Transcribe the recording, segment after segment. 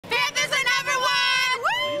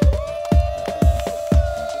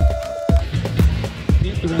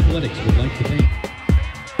Panther Athletics would like to thank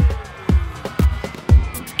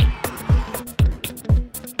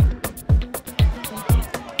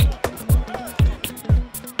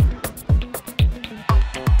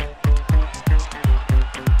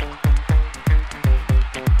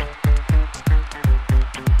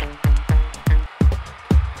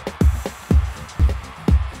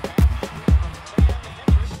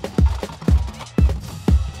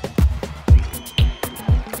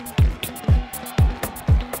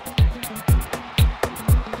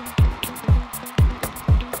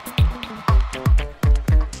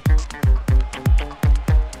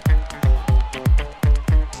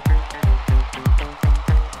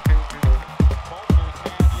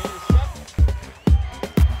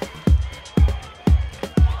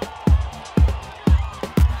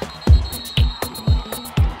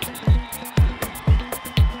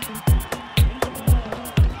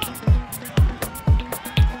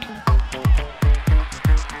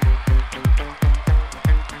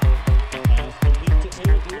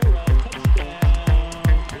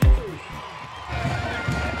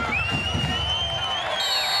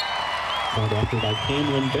after by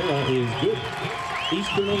Cameron Barra is good.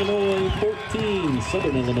 Eastern Illinois 14,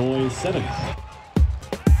 Southern Illinois 7.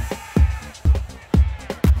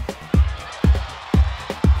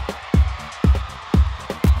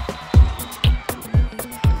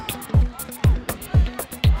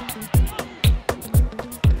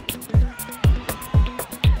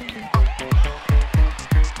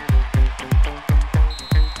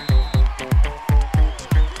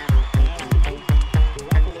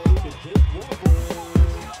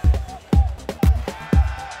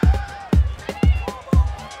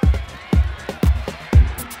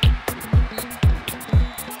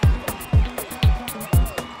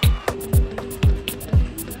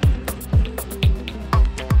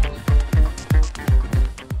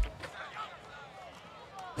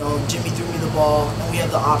 Jimmy threw me the ball, and we had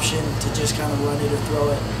the option to just kind of run it or throw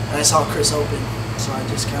it. And I saw Chris open, so I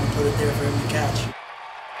just kind of put it there for him to catch.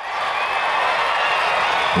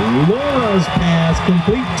 Laura's pass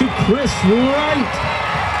complete to Chris Wright.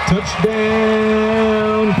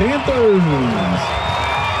 Touchdown, Panthers.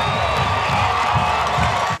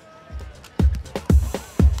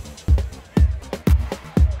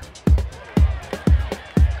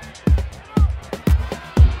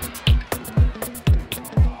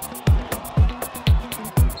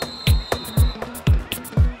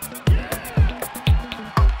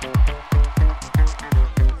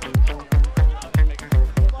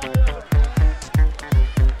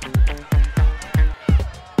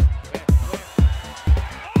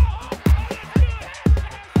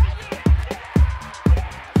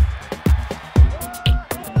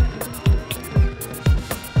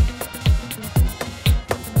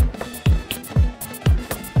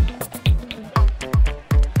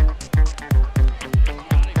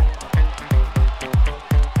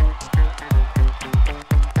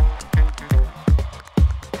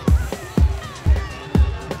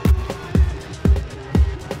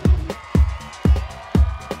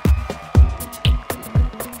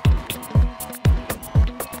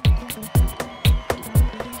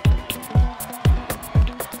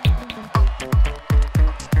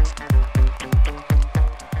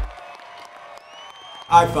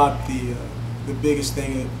 I thought the biggest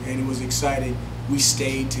thing, and it was exciting, we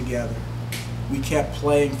stayed together. We kept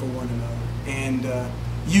playing for one another, and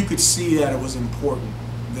you could see that it was important,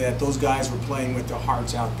 that those guys were playing with their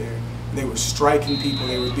hearts out there. They were striking people,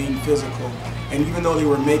 they were being physical, and even though they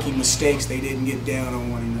were making mistakes, they didn't get down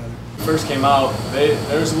on one another. First came out, they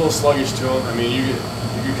was a little sluggish to them. I mean, you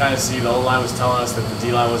could kind of see the O-line was telling us that the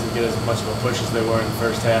D-line wasn't getting as much of a push as they were in the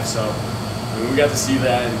first half, so I mean, we got to see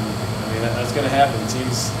that, and I mean, that's going to happen.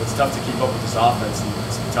 Teams, it's tough to keep up with this offense, and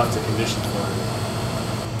it's tough to condition for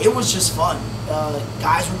it. It was just fun.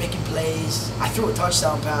 Guys were making plays. I threw a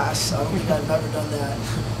touchdown pass. I don't think I've ever done that.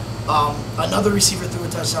 Another receiver threw a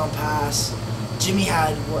touchdown pass. Jimmy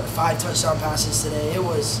had, what, 5 touchdown passes today. It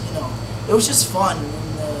was, it was just fun,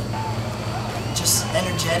 and just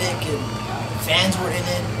energetic, and fans were in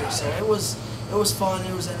it. So it was fun.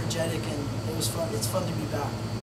 It was energetic, and it was fun. It's fun to be back.